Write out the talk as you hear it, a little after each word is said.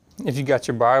If you got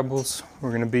your Bibles,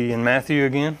 we're going to be in Matthew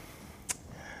again.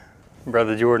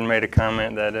 Brother Jordan made a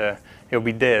comment that he'll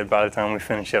be dead by the time we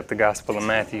finish up the Gospel of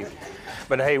Matthew.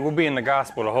 But hey, we'll be in the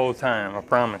Gospel the whole time, I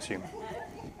promise you.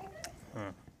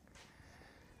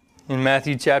 In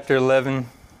Matthew chapter 11,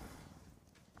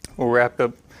 we'll wrap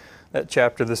up that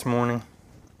chapter this morning.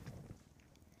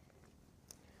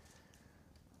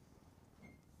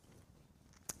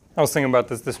 I was thinking about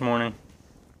this morning.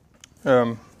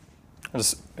 I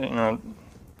was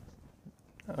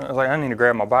like, I need to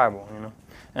grab my Bible,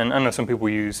 And I know some people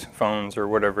use phones or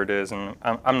whatever it is, and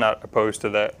I'm not opposed to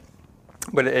that.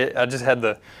 But I just had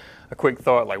a quick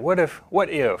thought, like, what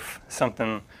if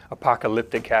something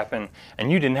apocalyptic happened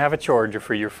and you didn't have a charger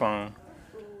for your phone?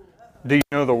 Do you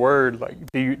know the word?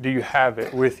 Like, do you have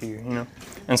it with you?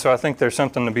 And so I think there's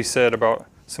something to be said about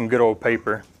some good old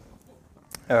paper.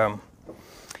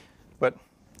 But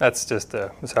that's just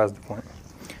besides the point.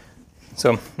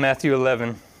 So Matthew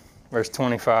 11, verse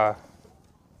 25.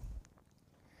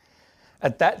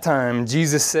 At that time,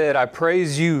 Jesus said, I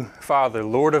praise you, Father,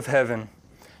 Lord of heaven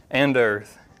and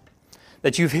earth,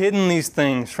 that you've hidden these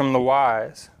things from the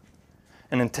wise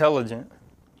and intelligent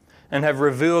and have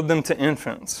revealed them to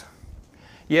infants.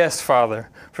 Yes, Father,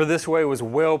 for this way was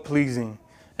well-pleasing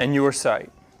in your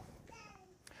sight.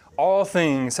 All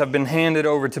things have been handed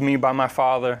over to me by my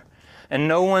Father, and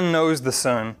no one knows the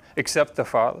Son except the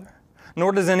Father,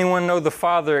 nor does anyone know the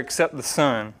Father except the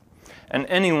Son, and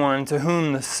anyone to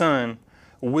whom the Son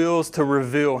wills to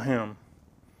reveal him.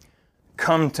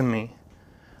 Come to me,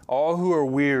 all who are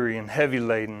weary and heavy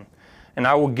laden, and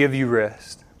I will give you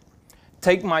rest.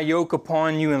 Take my yoke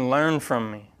upon you and learn from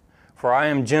me, for I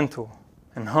am gentle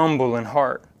and humble in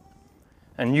heart,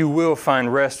 and you will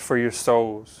find rest for your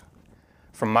souls.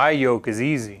 For my yoke is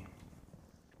easy,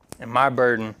 and my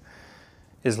burden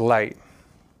is light.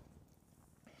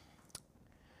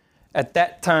 At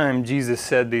that time, Jesus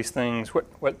said these things.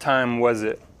 What time was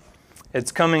it?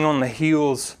 It's coming on the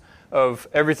heels of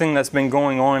everything that's been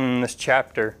going on in this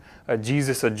chapter.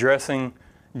 Jesus addressing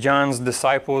John's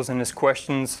disciples and his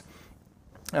questions.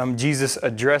 Jesus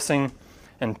addressing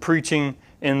and preaching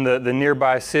in the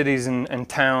nearby cities and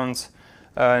towns.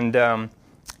 And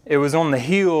it was on the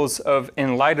heels of,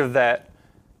 in light of that,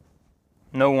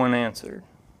 no one answered.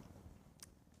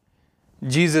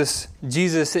 Jesus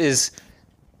is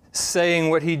saying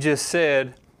what he just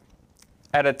said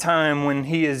at a time when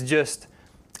he has just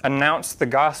announced the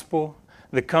gospel,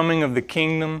 the coming of the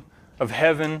kingdom of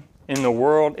heaven in the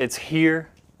world. It's here.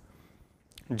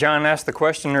 John asked the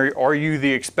question, are you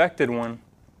the expected one?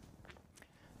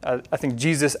 I think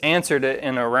Jesus answered it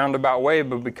in a roundabout way,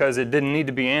 but because it didn't need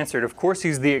to be answered, of course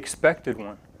he's the expected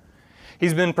one.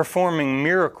 He's been performing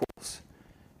miracles.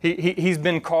 He's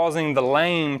been causing the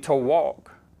lame to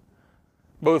walk,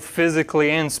 both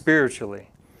physically and spiritually.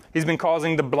 He's been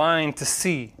causing the blind to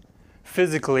see,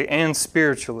 physically and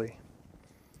spiritually.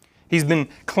 He's been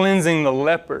cleansing the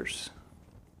lepers.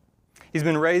 He's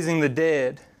been raising the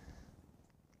dead.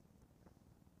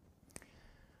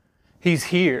 He's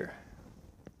here,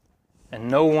 and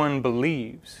no one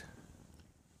believes.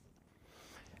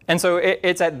 And so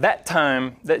it's at that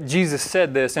time that Jesus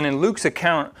said this, and in Luke's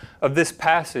account of this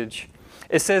passage,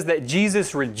 it says that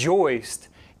Jesus rejoiced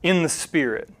in the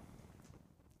Spirit.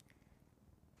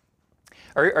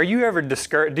 Are you ever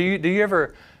discouraged? Do you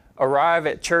ever arrive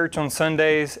at church on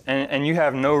Sundays and you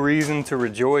have no reason to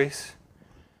rejoice?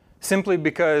 Simply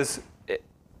because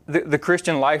the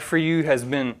Christian life for you has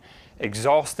been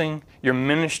exhausting. Your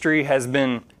ministry has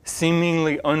been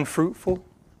seemingly unfruitful.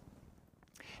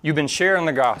 You've been sharing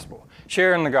the gospel,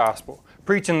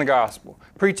 preaching the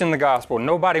gospel.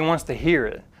 Nobody wants to hear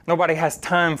it. Nobody has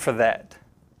time for that.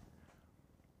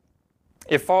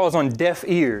 It falls on deaf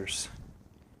ears.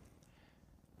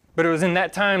 But it was in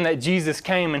that time that Jesus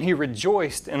came and he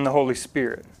rejoiced in the Holy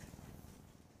Spirit.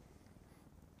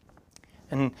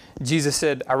 And Jesus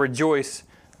said, I rejoice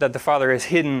that the Father has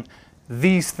hidden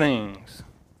these things.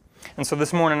 And so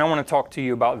this morning I want to talk to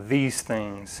you about these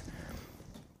things.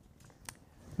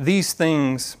 These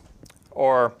things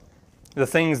are the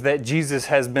things that Jesus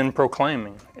has been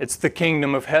proclaiming. It's the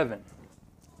kingdom of heaven.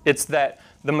 It's that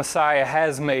the Messiah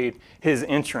has made his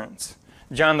entrance.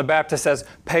 John the Baptist has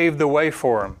paved the way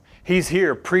for him. He's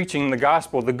here preaching the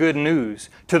gospel, the good news,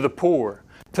 to the poor,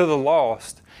 to the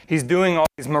lost. He's doing all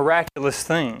these miraculous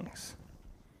things.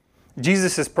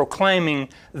 Jesus is proclaiming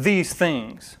these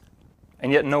things,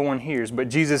 and yet no one hears. But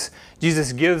Jesus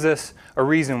gives us a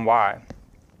reason why.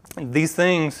 These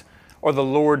things are the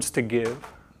Lord's to give.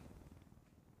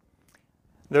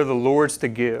 They're the Lord's to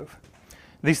give.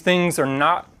 These things are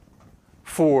not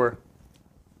for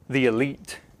the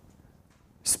elite.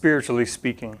 spiritually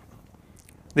speaking.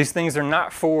 These things are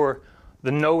not for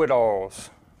the know-it-alls.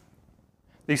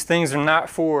 These things are not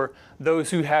for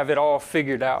those who have it all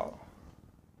figured out.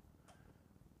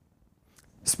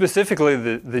 Specifically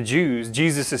the Jews.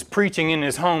 Jesus is preaching in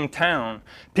his hometown.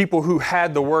 People who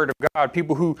had the Word of God.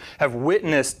 People who have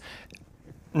witnessed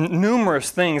numerous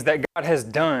things that God has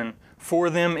done for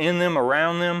them, in them,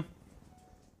 around them.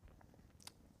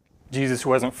 Jesus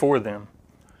wasn't for them.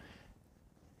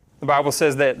 The Bible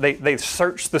says that they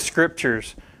searched the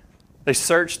Scriptures. They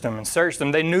searched them and searched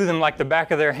them. They knew them like the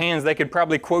back of their hands. They could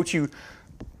probably quote you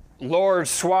large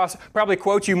swaths, probably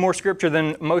quote you more Scripture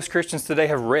than most Christians today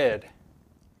have read.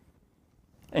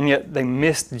 And yet they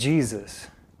missed Jesus.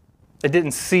 They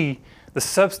didn't see the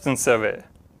substance of it.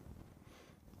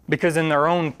 Because in their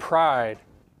own pride,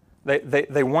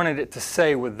 they wanted it to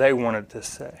say what they wanted to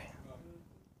say.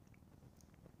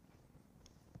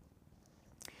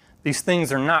 These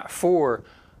things are not for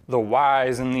the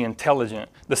wise and the intelligent,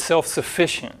 the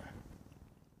self-sufficient.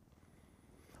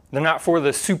 They're not for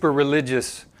the super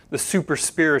religious, the super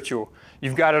spiritual.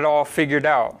 You've got it all figured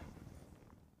out.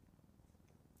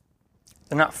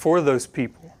 They're not for those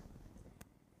people.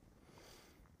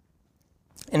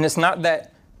 And it's not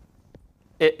that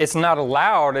it's not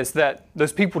allowed, it's that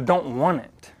those people don't want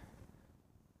it.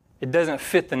 It doesn't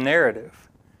fit the narrative.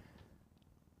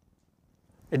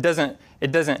 It doesn't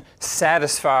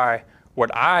satisfy what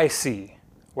I see,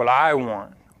 what I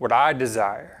want, what I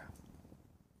desire.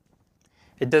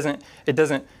 It doesn't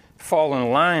fall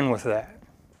in line with that.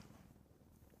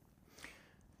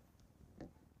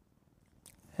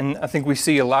 And I think we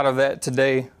see a lot of that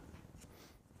today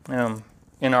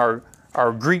in our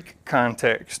Greek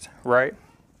context, right?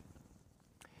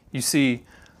 You see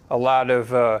a lot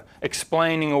of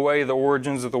explaining away the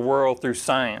origins of the world through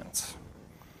science.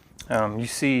 You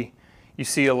see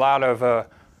a lot of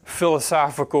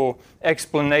philosophical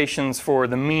explanations for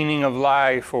the meaning of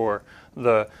life or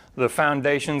the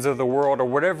foundations of the world or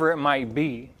whatever it might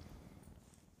be.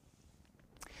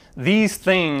 These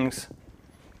things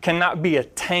cannot be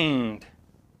attained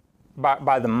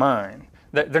by the mind.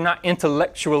 They're not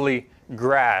intellectually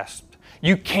grasped.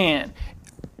 You can't,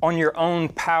 on your own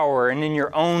power and in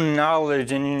your own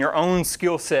knowledge and in your own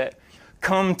skill set,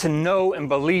 come to know and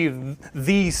believe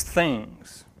these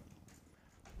things.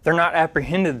 They're not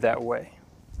apprehended that way.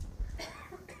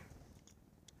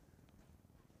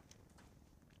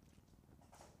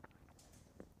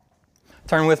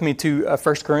 Turn with me to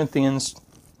 1 Corinthians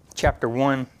chapter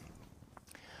 1.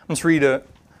 Let's read a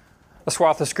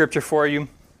swath of Scripture for you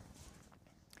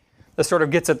that sort of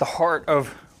gets at the heart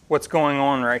of what's going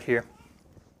on right here.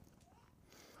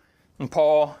 And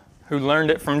Paul, who learned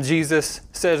it from Jesus,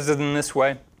 says it in this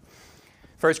way.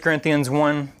 1 Corinthians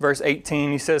 1, verse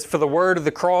 18, he says, "For the word of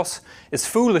the cross is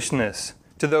foolishness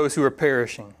to those who are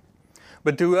perishing.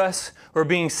 But to us who are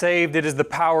being saved, it is the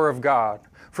power of God.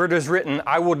 For it is written,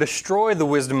 I will destroy the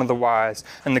wisdom of the wise,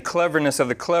 and the cleverness of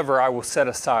the clever I will set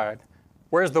aside."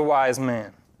 Where's the wise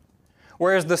man?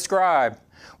 Where's the scribe?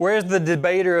 Where's the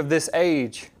debater of this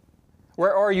age?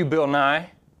 Where are you, Bill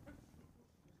Nye?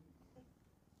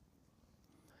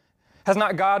 Has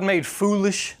not God made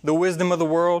foolish the wisdom of the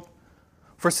world?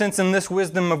 For since in this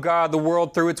wisdom of God, the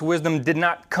world through its wisdom did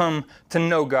not come to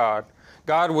know God,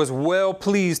 God was well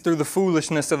pleased through the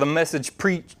foolishness of the message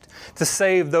preached to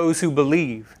save those who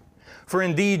believe. For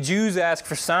indeed Jews ask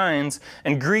for signs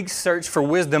and Greeks search for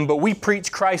wisdom, but we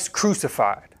preach Christ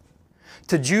crucified.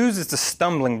 To Jews it's a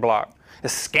stumbling block,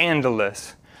 it's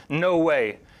scandalous. No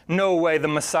way the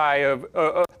Messiah,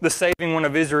 the saving one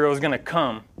of Israel is going to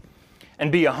come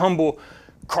and be a humble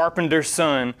carpenter's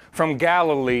son from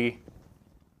Galilee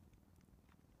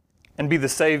and be the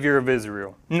Savior of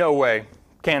Israel. No way.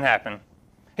 Can't happen.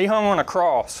 He hung on a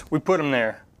cross. We put him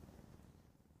there.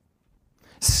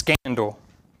 Scandal.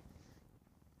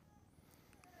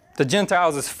 The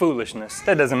Gentiles is foolishness.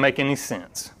 That doesn't make any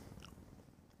sense.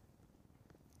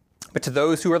 But to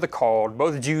those who are the called,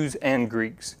 both Jews and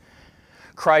Greeks,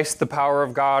 Christ the power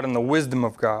of God and the wisdom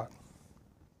of God.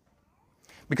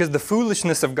 Because the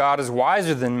foolishness of God is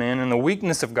wiser than men, and the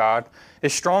weakness of God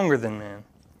is stronger than men.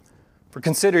 For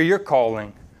consider your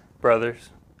calling,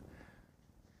 brothers.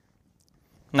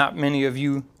 Not many of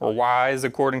you are wise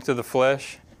according to the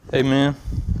flesh. Amen.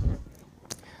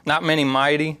 Not many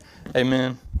mighty.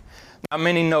 Amen. Not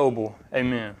many noble.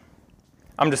 Amen.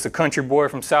 I'm just a country boy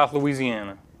from South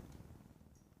Louisiana.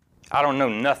 I don't know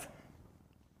nothing.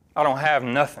 I don't have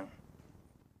nothing.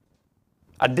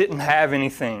 I didn't have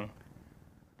anything.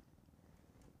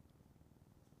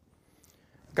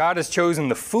 God has chosen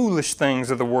the foolish things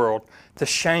of the world to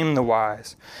shame the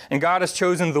wise. And God has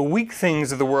chosen the weak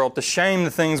things of the world to shame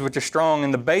the things which are strong,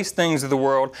 and the base things of the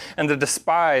world and the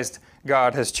despised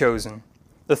God has chosen,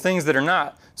 the things that are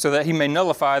not, so that he may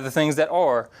nullify the things that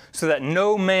are, so that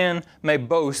no man may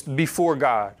boast before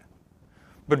God.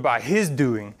 But by his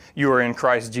doing you are in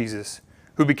Christ Jesus,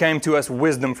 who became to us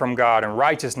wisdom from God and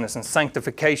righteousness and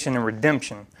sanctification and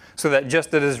redemption, so that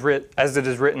just as it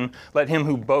is written, let him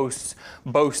who boasts,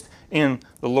 boast in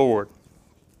the Lord.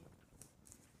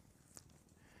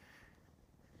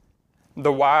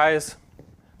 The wise,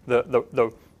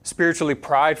 the spiritually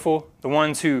prideful, the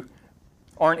ones who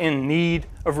aren't in need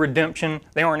of redemption,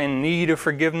 they aren't in need of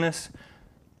forgiveness,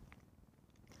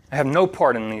 they have no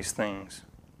part in these things.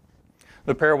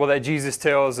 The parable that Jesus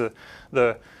tells,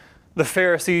 the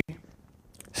Pharisee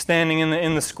standing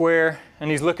in the square, and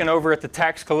he's looking over at the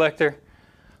tax collector.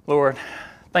 Lord,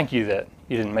 thank you that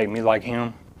you didn't make me like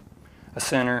him, a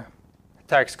sinner, a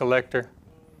tax collector.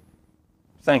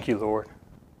 Thank you, Lord.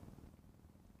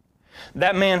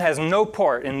 That man has no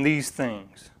part in these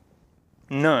things.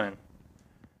 None.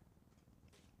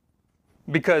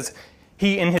 Because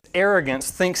he, in his arrogance,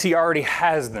 thinks he already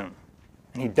has them,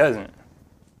 and he doesn't.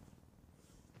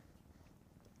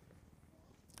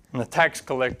 And the tax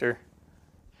collector,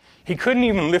 he couldn't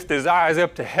even lift his eyes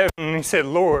up to heaven, and he said,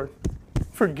 Lord,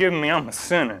 forgive me, I'm a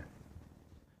sinner.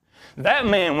 That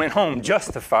man went home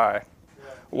justified.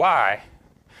 Why?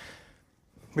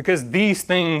 Because these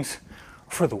things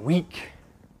are for the weak.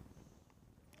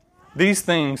 These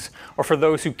things are for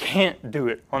those who can't do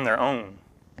it on their own.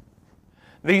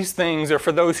 These things are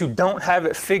for those who don't have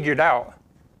it figured out.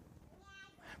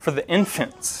 For the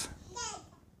infants.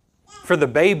 For the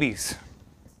babies.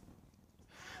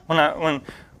 When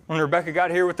Rebecca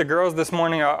got here with the girls this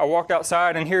morning, I walked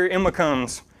outside and here Emma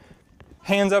comes.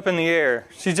 Hands up in the air.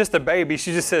 She's just a baby.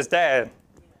 She just says, Dad,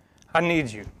 I need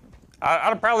you.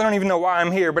 I probably don't even know why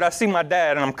I'm here, but I see my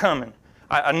dad and I'm coming.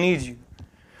 I need you.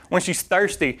 When she's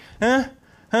thirsty,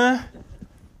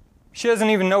 she doesn't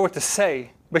even know what to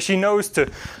say, but she knows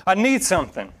I need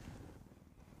something.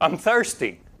 I'm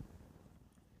thirsty.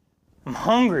 I'm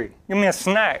hungry. Give me a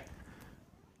snack.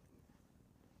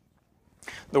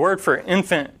 The word for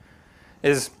infant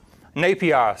is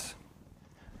nepios.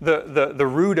 The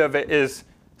root of it is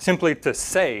simply to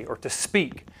say or to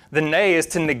speak. The ne is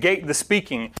to negate the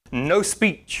speaking. No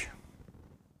speech.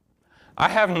 I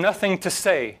have nothing to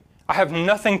say. I have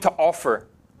nothing to offer.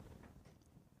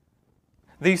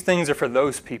 These things are for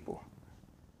those people.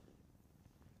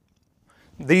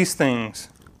 These things,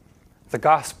 the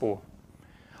gospel,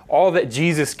 all that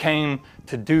Jesus came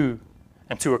to do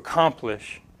and to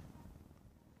accomplish,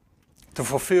 to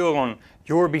fulfill on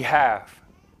your behalf.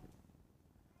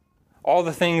 All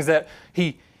the things that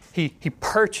he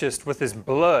purchased with his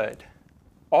blood.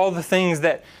 All the things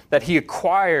that he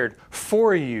acquired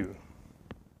for you.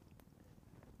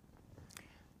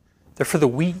 They're for the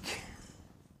weak.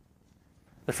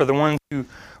 They're for the ones who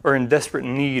are in desperate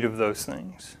need of those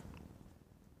things.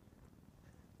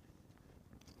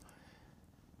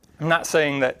 I'm not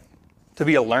saying that to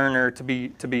be a learner,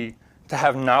 to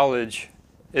have knowledge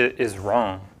is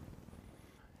wrong.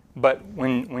 But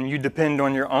when you depend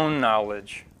on your own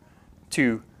knowledge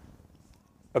to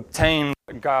obtain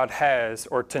what God has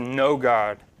or to know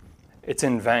God, it's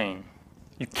in vain.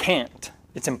 You can't.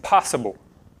 It's impossible.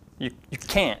 You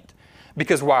can't.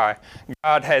 Because why?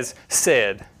 God has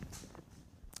said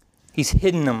He's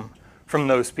hidden them from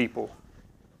those people.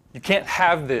 You can't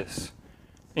have this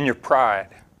in your pride.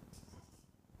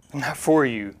 Not for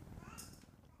you.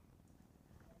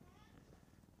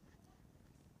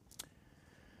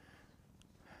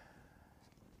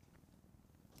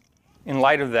 In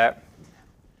light of that,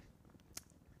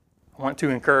 I want to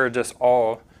encourage us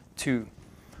all to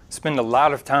spend a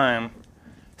lot of time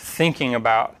thinking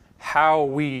about how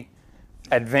we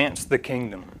advance the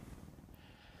kingdom.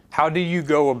 How do you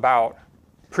go about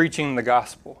preaching the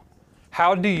gospel?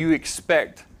 How do you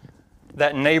expect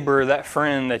that neighbor, that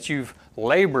friend that you've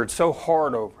labored so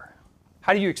hard over,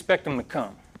 how do you expect them to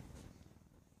come?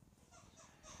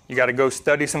 You got to go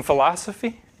study some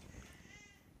philosophy?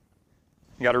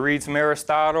 You got to read some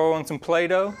Aristotle and some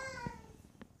Plato?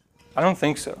 I don't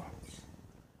think so.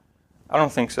 I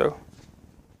don't think so.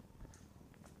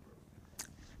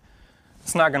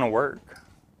 It's not going to work.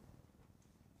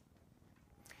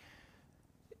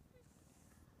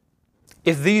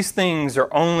 If these things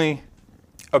are only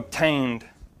obtained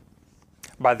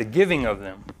by the giving of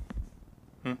them,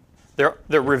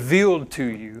 they're revealed to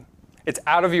you. It's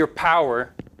out of your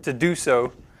power to do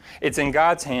so. It's in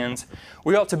God's hands.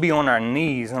 We ought to be on our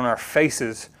knees, on our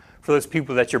faces, for those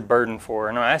people that you're burdened for.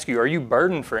 And I'll ask you, are you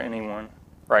burdened for anyone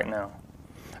right now?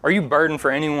 Are you burdened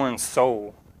for anyone's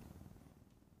soul?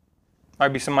 Might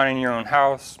be somebody in your own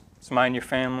house, somebody in your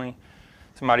family,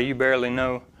 somebody you barely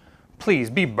know.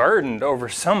 Please be burdened over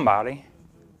somebody.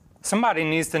 Somebody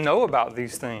needs to know about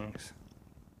these things.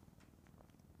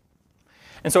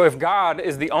 And so if God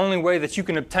is the only way that you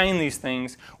can obtain these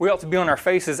things, we ought to be on our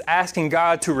faces asking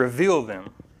God to reveal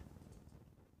them.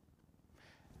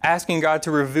 Asking God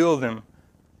to reveal them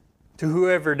to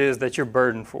whoever it is that you're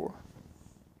burdened for.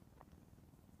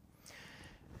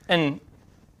 And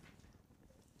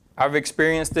I've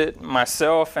experienced it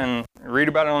myself and read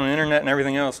about it on the internet and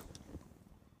everything else.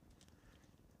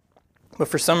 But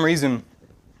for some reason,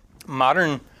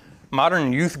 modern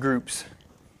youth groups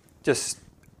just,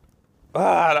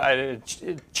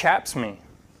 it chaps me.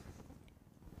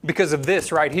 Because of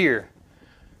this right here.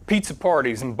 Pizza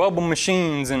parties and bubble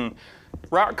machines and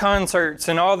rock concerts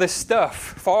and all this stuff.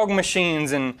 Fog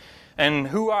machines and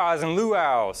hoo-ahs and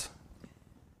luau's.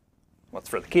 What's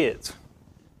for the kids?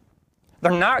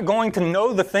 They're not going to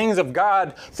know the things of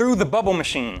God through the bubble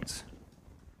machines.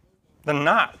 They're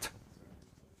not.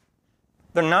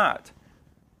 They're not.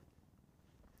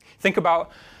 I think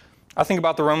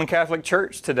about the Roman Catholic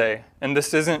Church today, and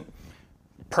this isn't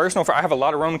personal. I have a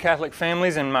lot of Roman Catholic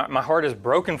families, and my heart is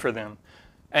broken for them.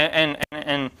 And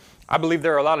I believe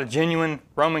there are a lot of genuine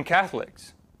Roman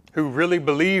Catholics who really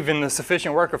believe in the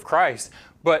sufficient work of Christ.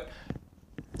 But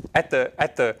at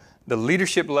the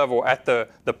leadership level, at the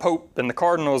Pope and the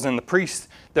cardinals and the priests,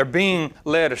 they're being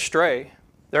led astray.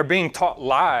 They're being taught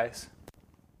lies.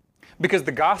 Because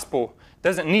the gospel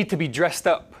doesn't need to be dressed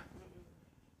up.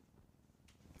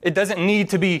 It doesn't need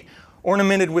to be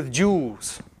ornamented with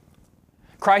jewels.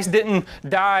 Christ didn't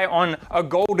die on a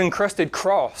gold-encrusted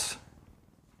cross.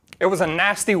 It was a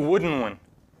nasty wooden one,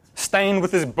 stained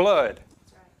with his blood.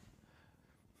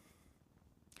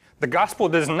 The gospel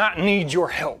does not need your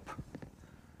help.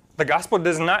 The gospel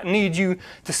does not need you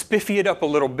to spiffy it up a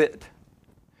little bit.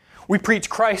 We preach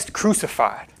Christ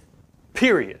crucified.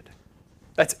 Period.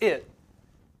 That's it.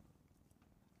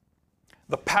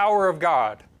 The power of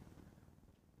God.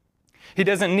 He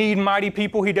doesn't need mighty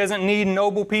people. He doesn't need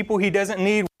noble people. He doesn't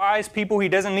need wise people. He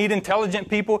doesn't need intelligent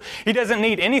people. He doesn't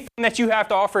need anything that you have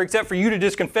to offer except for you to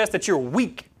just confess that you're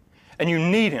weak and you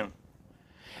need Him.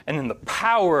 And then the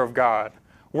power of God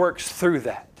works through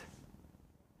that.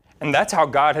 And that's how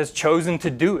God has chosen to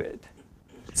do it.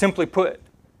 Simply put,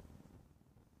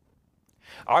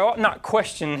 I ought not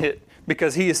question it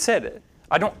because He has said it.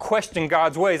 I don't question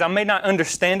God's ways. I may not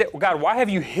understand it. God, why have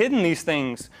you hidden these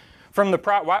things from the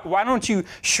proud? Why don't you?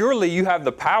 Surely you have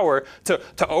the power to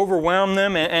overwhelm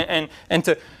them and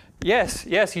to. Yes,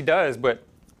 He does, but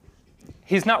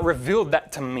He's not revealed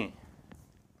that to me.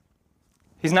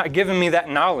 He's not given me that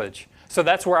knowledge. So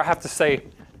that's where I have to say,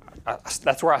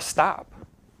 that's where I stop.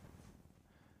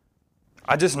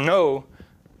 I just know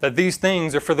that these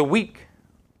things are for the weak.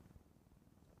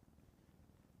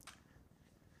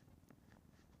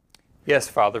 Yes,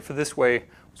 Father, for this way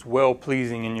was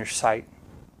well-pleasing in your sight.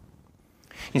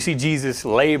 You see Jesus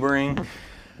laboring,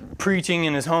 preaching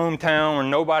in his hometown where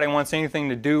nobody wants anything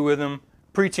to do with him,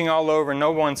 preaching all over,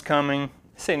 no one's coming.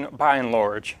 Say by and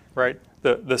large, right?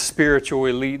 The spiritual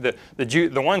elite,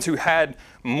 the ones who had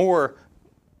more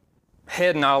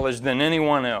head knowledge than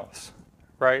anyone else,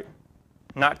 right?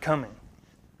 Not coming.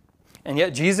 And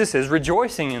yet Jesus is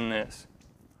rejoicing in this.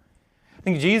 I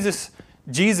think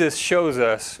Jesus shows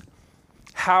us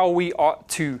how we ought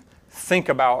to think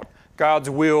about God's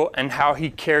will and how He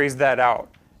carries that out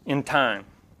in time.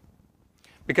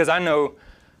 Because I know,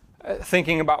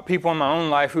 thinking about people in my own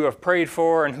life who have prayed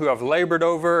for and who have labored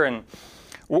over and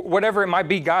whatever it might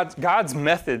be, God's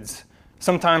methods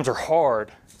sometimes are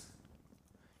hard.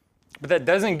 But that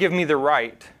doesn't give me the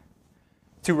right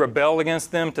to rebel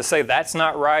against them, to say that's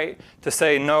not right, to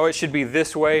say no, it should be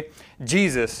this way.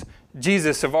 Jesus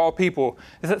of all people,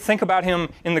 think about Him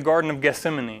in the Garden of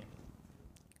Gethsemane.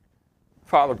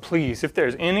 Father, please, if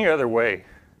there's any other way,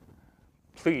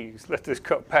 please let this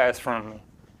cup pass from me.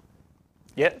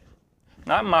 Yet,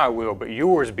 not my will, but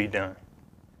yours be done.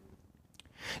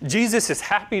 Jesus is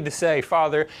happy to say,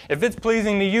 Father, if it's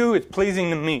pleasing to you, it's pleasing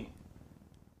to me.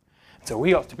 And so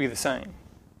we ought to be the same.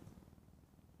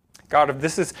 God, if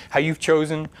this is how you've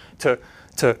chosen to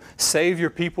save your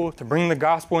people, to bring the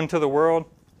gospel into the world,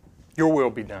 your will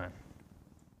be done.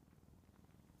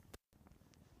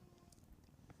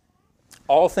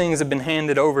 All things have been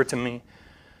handed over to me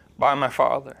by my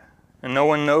Father, and no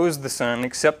one knows the Son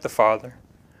except the Father,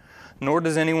 nor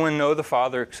does anyone know the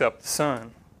Father except the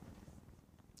Son,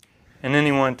 and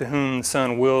anyone to whom the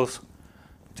Son wills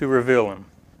to reveal Him.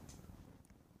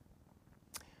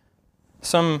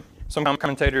 Some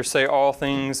commentators say all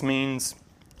things means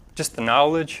just the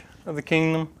knowledge of the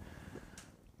kingdom.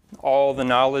 All the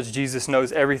knowledge. Jesus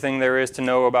knows everything there is to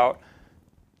know about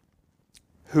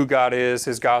who God is,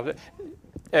 his God.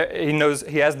 He knows,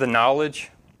 he has the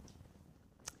knowledge.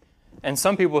 And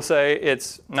some people say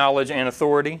it's knowledge and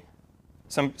authority.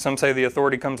 Some say the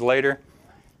authority comes later.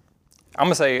 I'm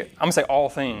gonna say all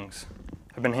things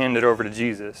have been handed over to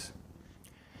Jesus.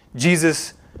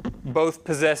 Jesus both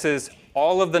possesses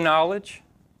all of the knowledge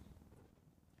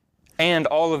and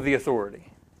all of the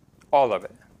authority. All of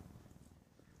it.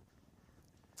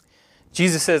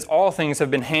 Jesus says all things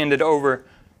have been handed over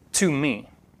to me.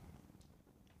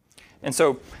 And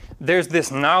so there's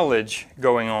this knowledge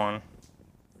going on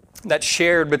that's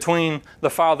shared between the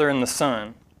Father and the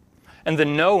Son. And the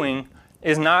knowing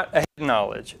is not a head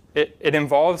knowledge. It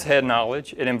involves head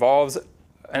knowledge. It involves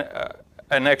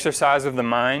an exercise of the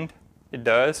mind. It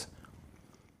does.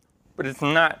 But it's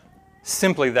not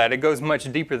simply that. It goes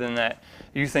much deeper than that.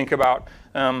 You think about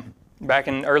back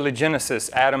in early Genesis,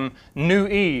 Adam knew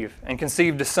Eve and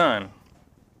conceived a son.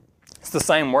 It's the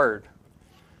same word.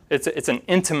 It's an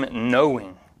intimate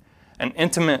knowing, an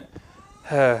intimate,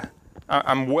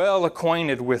 I'm well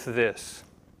acquainted with this.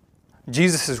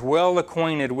 Jesus is well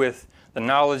acquainted with the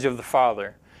knowledge of the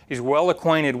Father. He's well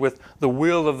acquainted with the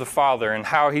will of the Father and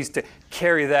how he's to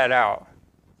carry that out.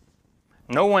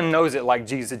 No one knows it like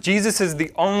Jesus. Jesus is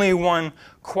the only one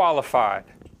qualified.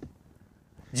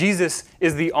 Jesus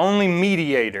is the only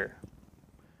mediator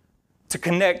to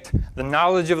connect the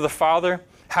knowledge of the Father,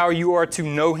 how you are to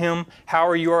know him,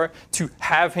 how you are to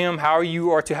have him, how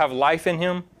you are to have life in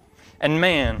him, and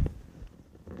man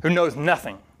who knows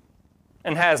nothing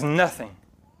and has nothing.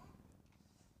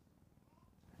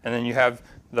 And then you have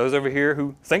those over here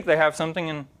who think they have something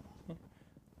and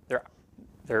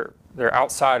they're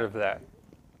outside of that.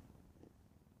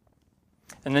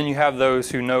 And then you have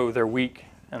those who know they're weak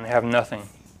and they have nothing.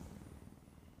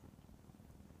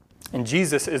 And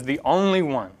Jesus is the only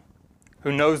one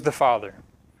who knows the Father.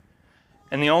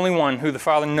 And the only one who the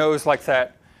Father knows like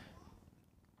that.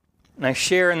 And they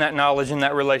share in that knowledge, in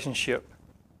that relationship.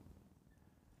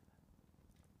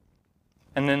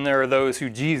 And then there are those who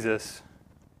Jesus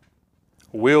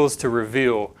wills to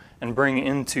reveal and bring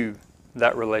into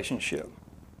that relationship.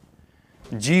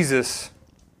 Jesus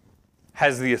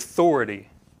has the authority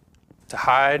to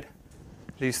hide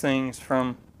these things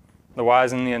from the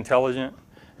wise and the intelligent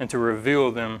and to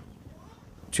reveal them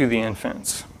to the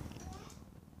infants.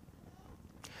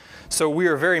 So we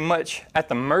are very much at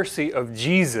the mercy of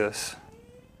Jesus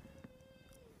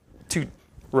to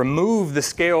remove the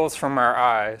scales from our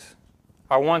eyes.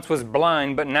 I once was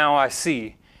blind, but now I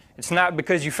see. It's not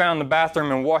because you found the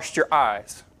bathroom and washed your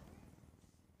eyes.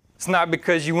 It's not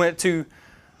because you went to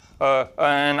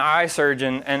an eye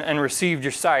surgeon and received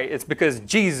your sight. It's because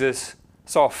Jesus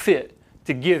saw fit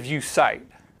to give you sight.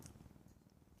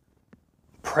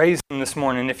 Praise him this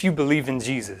morning if you believe in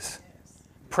Jesus.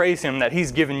 Praise him that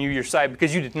he's given you your sight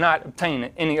because you did not obtain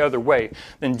it any other way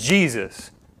than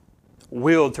Jesus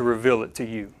willed to reveal it to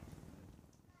you.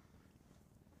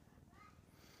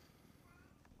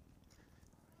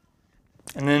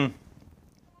 And then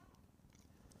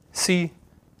see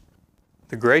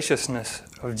the graciousness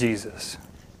of Jesus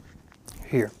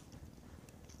here.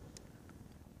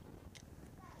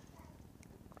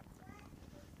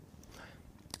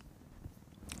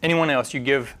 Anyone else you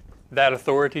give that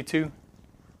authority to,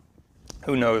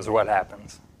 who knows what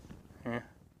happens? Yeah.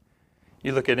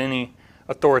 You look at any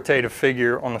authoritative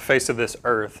figure on the face of this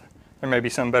earth, there may be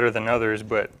some better than others,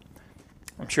 but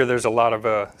I'm sure there's a lot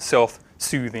of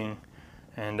self-soothing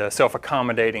and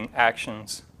self-accommodating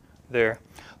actions there.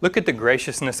 Look at the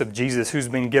graciousness of Jesus, who's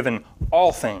been given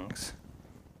all things.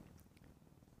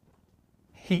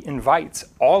 He invites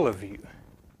all of you.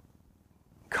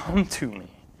 Come to me.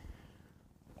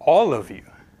 All of you.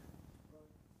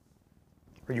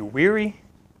 Are you weary?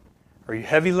 Are you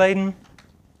heavy laden?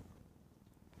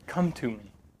 Come to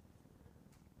me.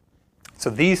 So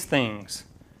these things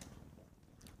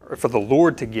are for the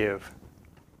Lord to give.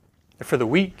 They're for the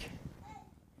weak,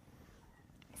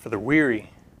 for the weary.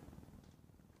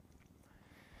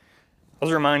 I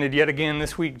was reminded yet again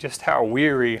this week just how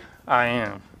weary I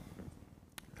am.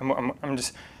 I'm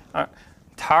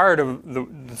tired of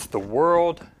the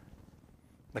world,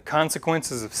 the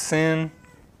consequences of sin,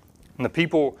 and the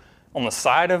people on the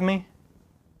side of me.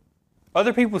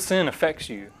 Other people's sin affects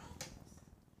you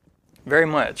very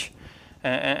much.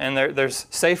 And there's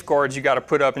safeguards you got to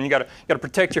put up, and you got to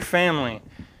protect your family.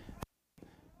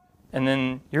 And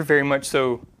then you're very much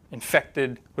so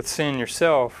infected with sin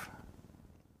yourself.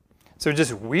 So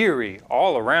just weary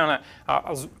all around. I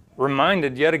was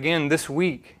reminded yet again this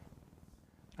week,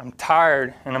 I'm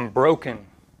tired and I'm broken.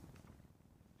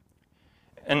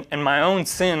 And my own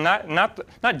sin,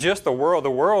 not just the world.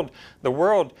 The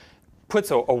world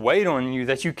puts a weight on you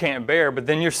that you can't bear, but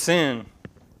then your sin.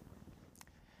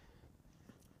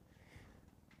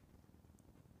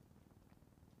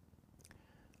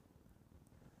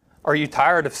 Are you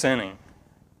tired of sinning?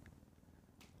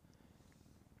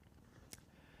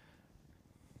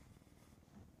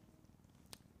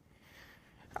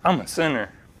 I'm a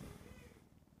sinner.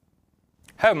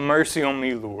 Have mercy on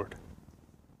me, Lord.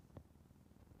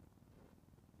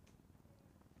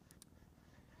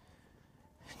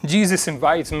 Jesus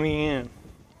invites me in.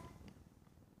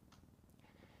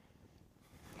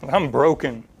 I'm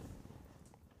broken.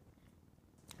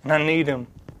 And I need Him.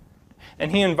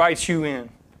 And He invites you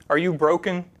in. Are you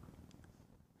broken?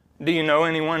 Do you know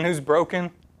anyone who's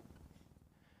broken?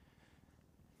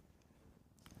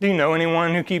 Do you know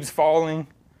anyone who keeps falling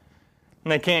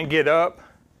and they can't get up?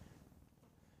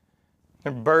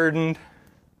 They're burdened,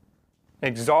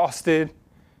 exhausted.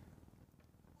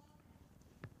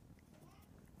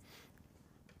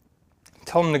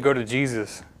 Tell them to go to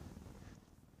Jesus,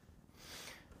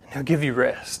 and He'll give you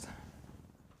rest.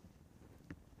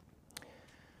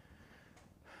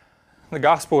 The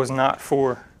gospel is not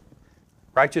for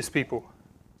righteous people.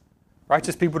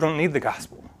 Righteous people don't need the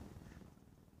gospel.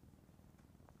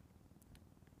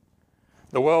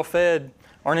 The well-fed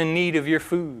aren't in need of your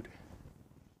food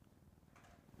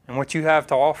and what you have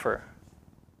to offer.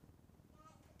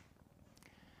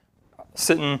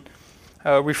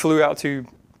 We flew out to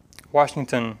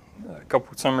Washington a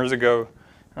couple of summers ago,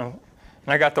 and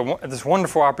I got this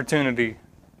wonderful opportunity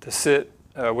to sit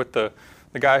with the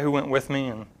guy who went with me,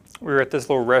 and we were at this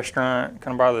little restaurant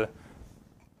kind of by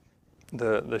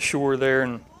the shore there,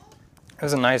 and it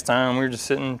was a nice time. We were just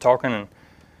sitting talking, and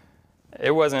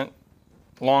it wasn't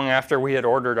long after we had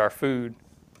ordered our food,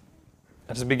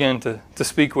 I just began to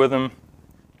speak with him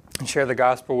and share the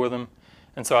gospel with him.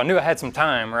 And so I knew I had some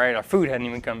time, right? Our food hadn't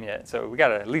even come yet. So we got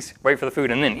to at least wait for the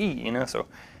food and then eat, you know? So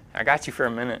I got you for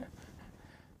a minute.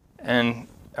 And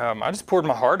I just poured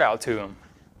my heart out to him.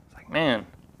 Like, man,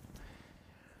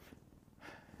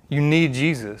 you need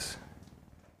Jesus.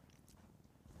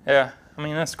 Yeah, I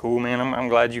mean, that's cool, man. I'm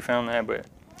glad you found that. But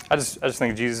I just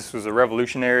think Jesus was a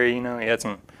revolutionary, you know? He had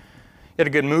a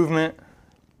good movement.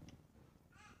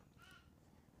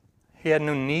 He had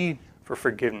no need for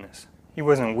forgiveness. He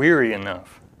wasn't weary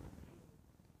enough.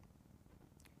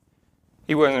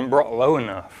 He wasn't brought low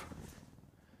enough.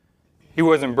 He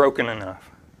wasn't broken enough.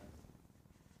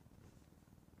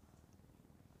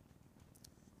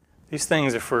 These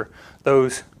things are for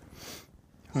those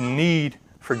who need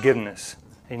forgiveness.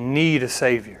 They need a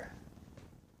Savior.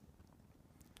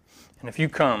 And if you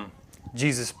come,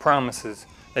 Jesus promises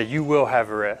that you will have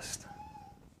rest.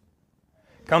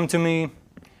 Come to me.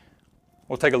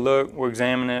 We'll take a look. We'll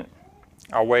examine it.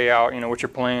 I'll weigh out, what your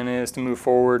plan is to move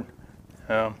forward.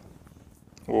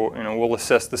 We'll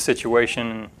assess the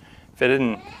situation. If it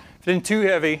isn't too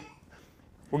heavy,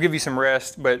 we'll give you some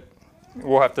rest. But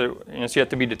we'll have to, it's yet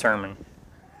to be determined.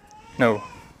 No.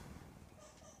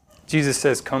 Jesus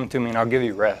says, "Come to me, and I'll give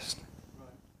you rest."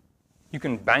 You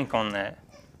can bank on that.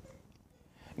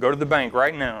 Go to the bank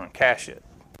right now and cash it.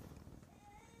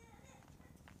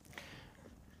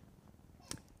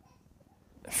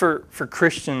 For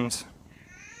Christians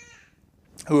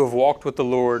who have walked with the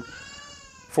Lord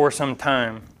for some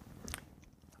time,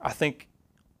 I think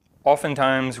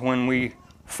oftentimes when we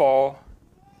fall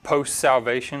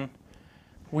post-salvation,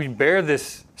 we bear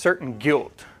this certain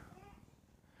guilt,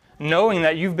 knowing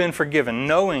that you've been forgiven,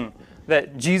 knowing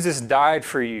that Jesus died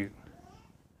for you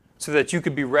so that you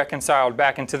could be reconciled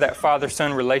back into that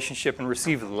father-son relationship and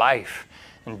receive life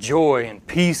and joy and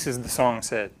peace, as the song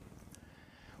said.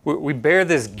 We bear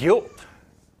this guilt.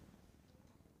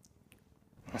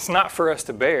 It's not for us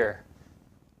to bear.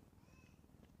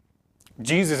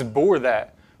 Jesus bore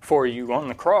that for you on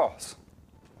the cross.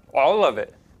 All of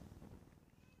it.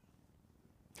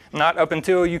 Not up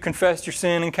until you confessed your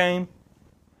sin and came.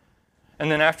 And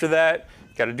then after that,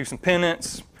 you got to do some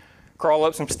penance, crawl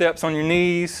up some steps on your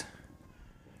knees,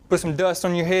 put some dust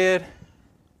on your head,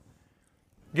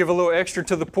 give a little extra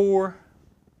to the poor,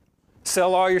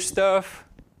 sell all your stuff.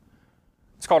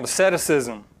 It's called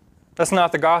asceticism. That's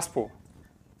not the gospel.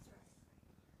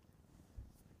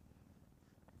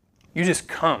 You just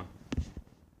come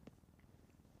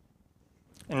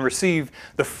and receive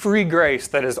the free grace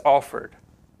that is offered.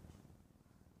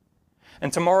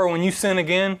 And tomorrow when you sin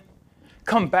again,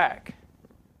 come back.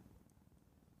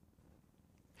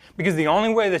 Because the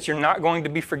only way that you're not going to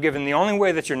be forgiven, the only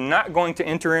way that you're not going to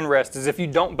enter in rest is if you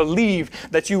don't believe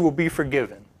that you will be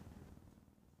forgiven.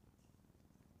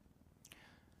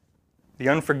 The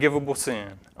unforgivable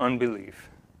sin, unbelief.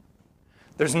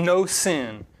 There's no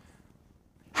sin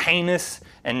heinous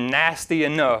and nasty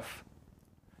enough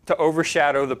to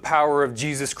overshadow the power of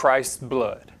Jesus Christ's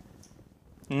blood.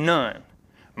 None.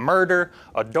 Murder,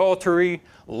 adultery,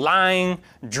 lying,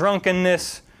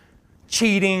 drunkenness,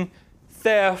 cheating,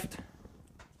 theft,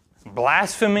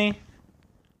 blasphemy.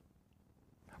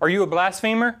 Are you a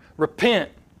blasphemer? Repent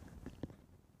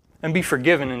and be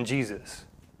forgiven in Jesus.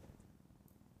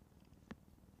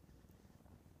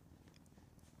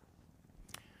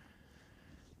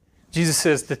 Jesus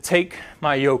says to take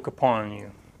my yoke upon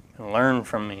you and learn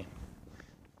from me.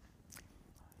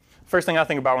 First thing I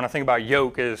think about when I think about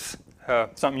yoke is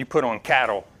something you put on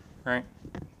cattle, right?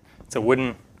 It's a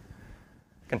wooden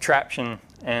contraption,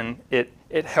 and it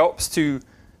helps to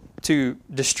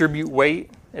distribute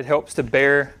weight. It helps to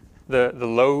bear the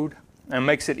load and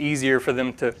makes it easier for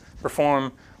them to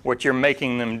perform what you're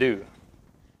making them do.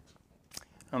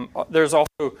 There's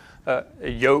also a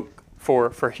yoke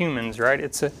for humans, right?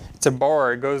 It's a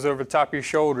bar. It goes over the top of your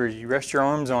shoulders. You rest your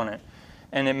arms on it,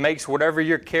 and it makes whatever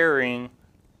you're carrying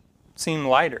seem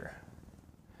lighter.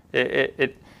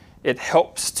 It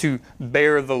helps to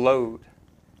bear the load.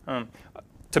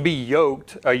 To be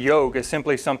yoked, a yoke is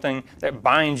simply something that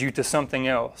binds you to something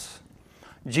else.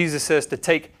 Jesus says to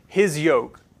take His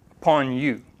yoke upon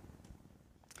you.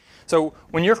 So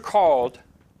when you're called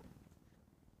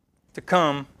to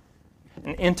come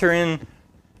and enter in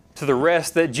to the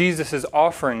rest that Jesus is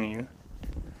offering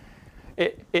you,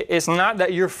 it's not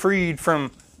that you're freed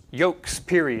from yokes,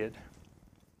 period.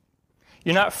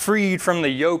 You're not freed from the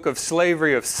yoke of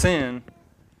slavery of sin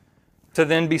to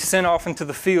then be sent off into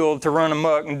the field to run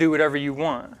amok and do whatever you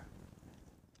want.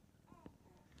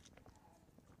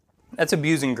 That's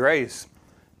abusing grace.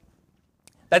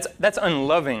 That's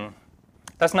unloving.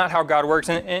 That's not how God works.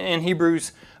 In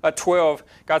Hebrews 12,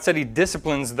 God said He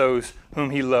disciplines those whom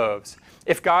He loves.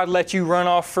 If God let you run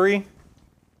off free,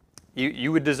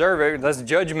 you would deserve it. That's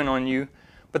judgment on you.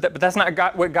 But that's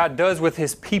not what God does with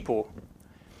His people.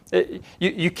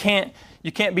 You can't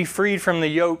be freed from the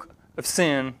yoke of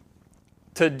sin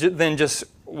to then just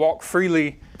walk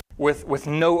freely with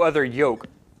no other yoke.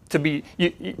 You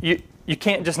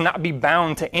can't just not be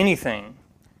bound to anything.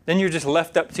 Then you're just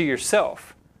left up to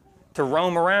yourself to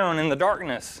roam around in the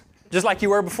darkness, just like you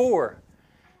were before.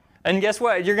 And guess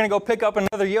what? You're going to go pick up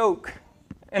another yoke,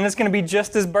 and it's going to be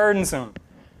just as burdensome,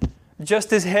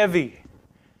 just as heavy,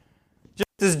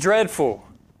 just as dreadful.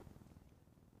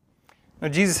 No,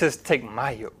 Jesus says to take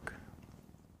my yoke.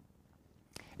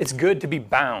 It's good to be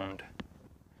bound.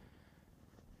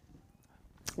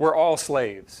 We're all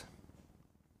slaves.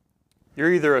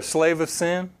 You're either a slave of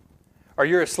sin or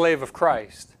you're a slave of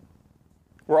Christ.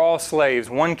 We're all slaves.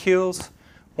 One kills,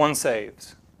 one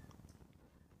saves.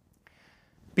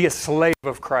 Be a slave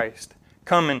of Christ.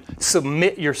 Come and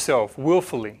submit yourself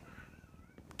willfully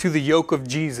to the yoke of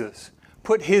Jesus.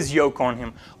 Put His yoke on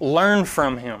Him. Learn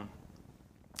from Him.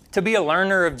 To be a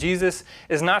learner of Jesus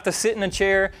is not to sit in a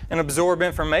chair and absorb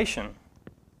information.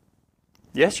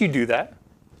 Yes, you do that.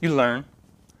 You learn.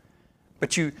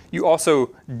 But you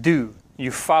also do. You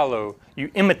follow.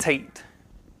 You imitate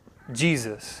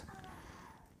Jesus.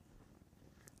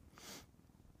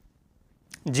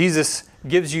 Jesus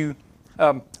gives you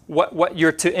what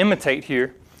you're to imitate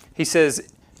here. He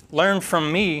says, learn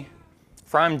from me,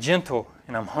 for I'm gentle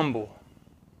and I'm humble.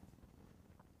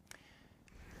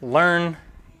 Learn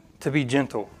to be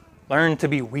gentle. Learn to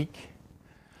be weak.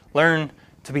 Learn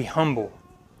to be humble.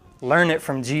 Learn it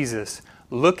from Jesus.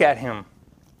 Look at Him.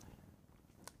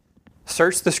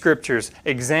 Search the Scriptures.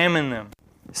 Examine them.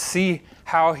 See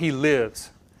how He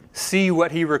lives. See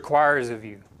what He requires of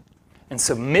you. And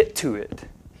submit to it.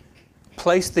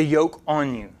 Place the yoke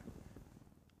on you.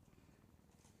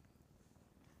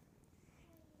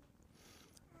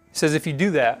 He says if you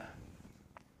do that,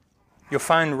 you'll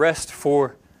find rest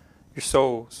for your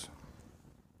souls.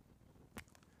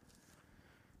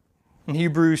 In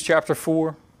Hebrews chapter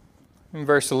 4, in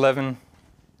verse 11, it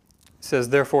says,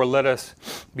 therefore let us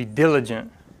be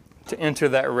diligent to enter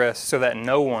that rest so that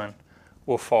no one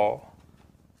will fall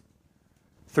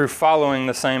through following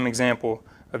the same example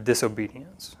of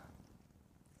disobedience.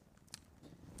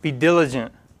 Be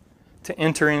diligent to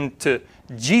enter into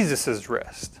Jesus'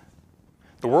 rest.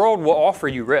 The world will offer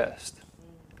you rest,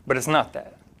 but it's not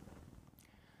that.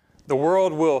 The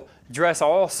world will dress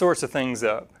all sorts of things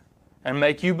up and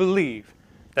make you believe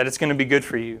that it's going to be good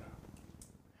for you.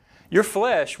 Your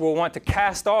flesh will want to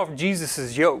cast off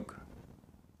Jesus' yoke.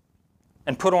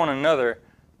 and put on another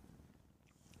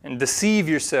and deceive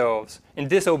yourselves in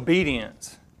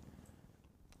disobedience,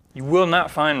 you will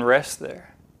not find rest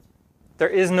there. There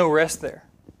is no rest there.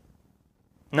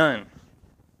 None.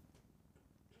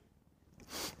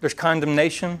 There's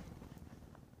condemnation,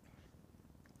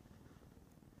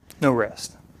 no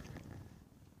rest.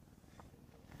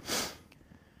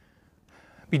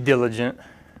 Be diligent.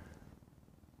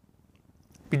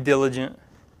 Be diligent.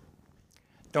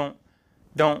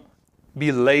 Don't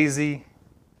be lazy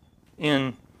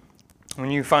in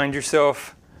when you find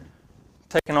yourself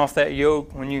taking off that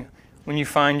yoke, when you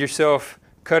find yourself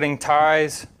cutting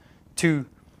ties to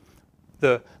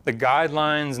the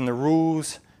guidelines and the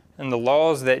rules and the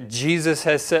laws that Jesus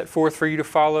has set forth for you to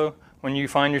follow, when you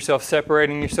find yourself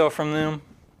separating yourself from them.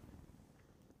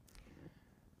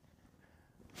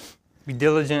 Be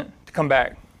diligent to come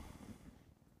back.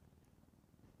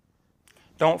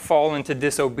 Don't fall into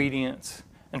disobedience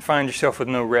and find yourself with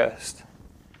no rest.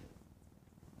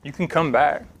 You can come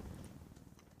back.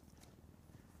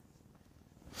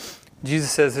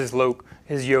 Jesus says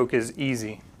his yoke is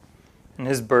easy and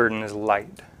his burden is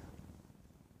light.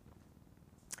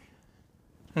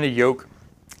 And the yoke,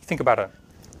 think about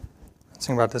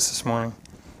this morning.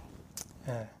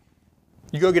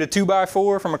 You go get a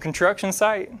 2x4 from a construction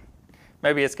site.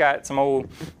 Maybe it's got some old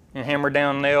hammered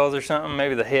down nails or something.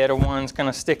 Maybe the head of one's kind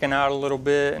of sticking out a little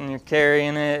bit and you're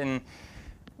carrying it. And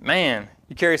man,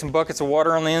 you carry some buckets of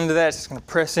water on the end of that. It's just going to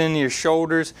press into your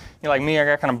shoulders. You're like me, I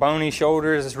got kind of bony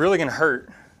shoulders. It's really going to hurt.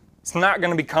 It's not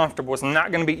going to be comfortable. It's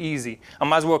not going to be easy. I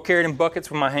might as well carry it in buckets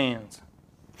with my hands.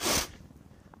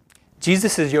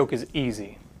 Jesus' yoke is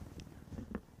easy.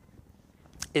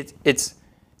 It's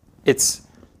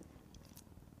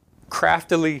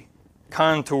craftily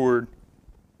contoured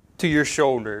to your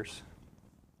shoulders.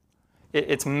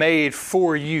 It's made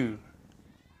for you.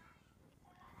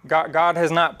 God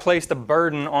has not placed a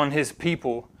burden on his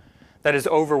people that is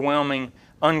overwhelming,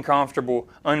 uncomfortable,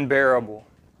 unbearable.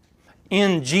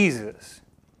 In Jesus,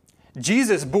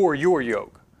 Jesus bore your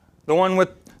yoke. The one with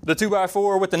the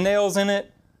 2x4 with the nails in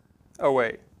it. Oh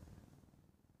wait.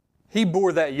 He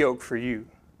bore that yoke for you.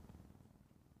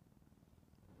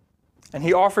 And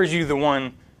he offers you the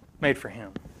one made for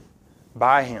him,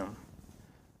 by him,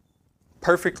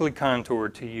 perfectly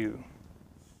contoured to you.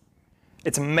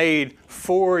 It's made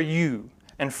for you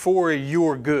and for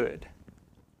your good,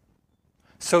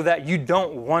 so that you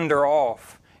don't wander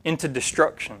off into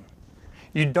destruction.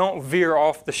 You don't veer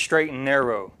off the straight and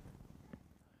narrow.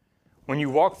 When you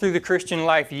walk through the Christian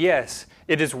life, yes,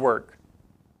 it is work.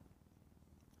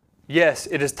 Yes,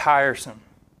 it is tiresome.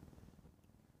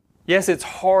 Yes, it's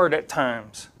hard at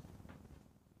times.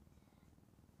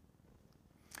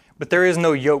 But there is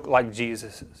no yoke like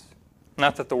Jesus's.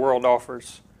 Not that the world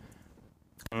offers.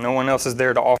 No one else is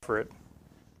there to offer it.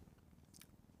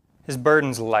 His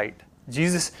burden's light.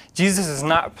 Jesus is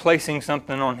not placing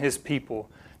something on his people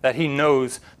that he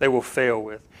knows they will fail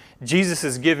with. Jesus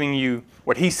is giving you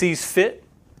what he sees fit.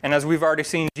 And as we've already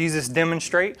seen Jesus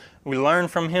demonstrate, we learn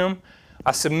from him.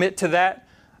 I submit to that.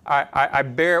 I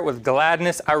bear it with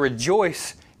gladness. I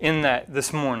rejoice in that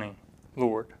this morning,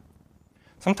 Lord.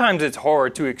 Sometimes it's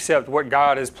hard to accept what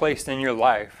God has placed in your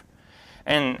life.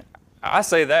 And I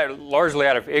say that largely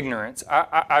out of ignorance.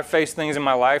 I've faced things in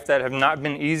my life that have not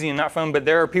been easy and not fun, but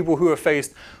there are people who have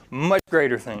faced much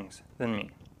greater things than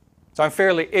me. So I'm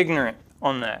fairly ignorant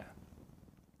on that.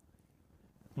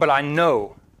 But I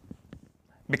know,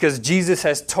 because Jesus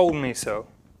has told me so,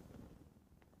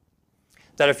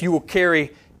 that if you will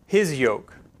carry his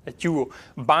yoke, that you will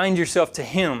bind yourself to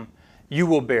him, you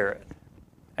will bear it.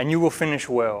 And you will finish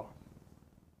well.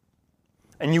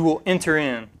 And you will enter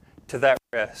in to that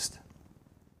rest.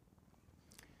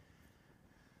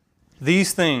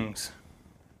 These things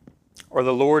are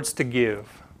the Lord's to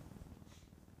give.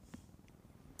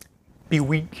 Be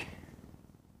weak,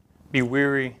 be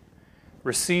weary,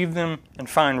 receive them, and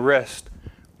find rest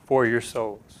for your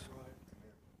souls.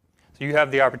 So you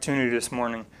have the opportunity this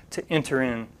morning to enter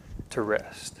in to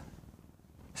rest.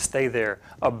 Stay there.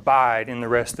 Abide in the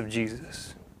rest of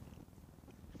Jesus.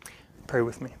 Pray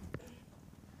with me.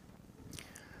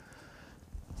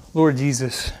 Lord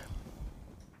Jesus,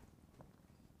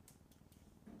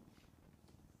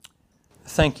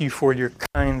 thank you for your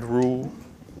kind rule.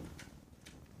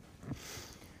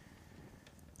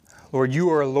 Lord, you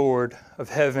are Lord of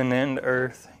heaven and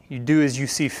earth. You do as you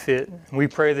see fit. We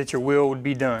pray that your will would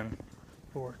be done,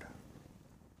 Lord.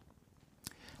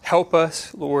 Help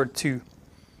us, Lord, to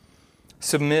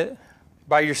submit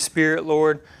by your Spirit,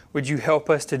 Lord. Would you help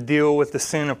us to deal with the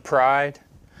sin of pride,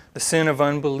 the sin of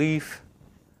unbelief?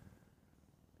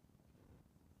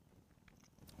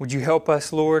 Would you help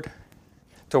us, Lord,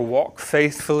 to walk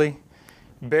faithfully,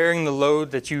 bearing the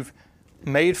load that you've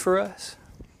made for us?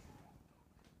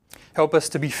 Help us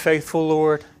to be faithful,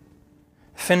 Lord,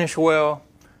 finish well,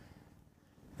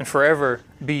 and forever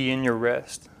be in your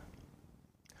rest.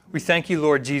 We thank you,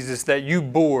 Lord Jesus, that you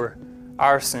bore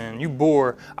our sin. You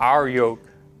bore our yoke.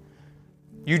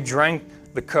 You drank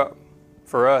the cup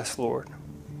for us, Lord.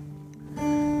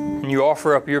 And you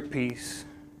offer up your peace.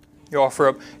 You offer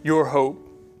up your hope,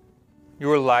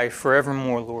 your life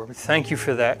forevermore, Lord. We thank you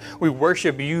for that. We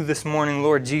worship you this morning,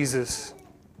 Lord Jesus,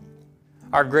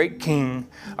 our great King,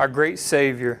 our great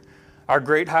Savior, our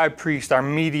great High Priest, our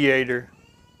mediator,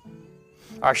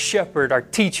 our shepherd, our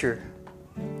teacher.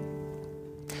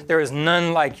 There is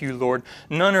none like you, Lord.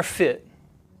 None are fit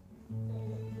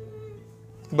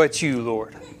but you,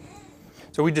 Lord.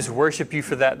 So we just worship you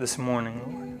for that this morning,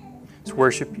 Lord. Just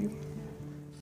worship you.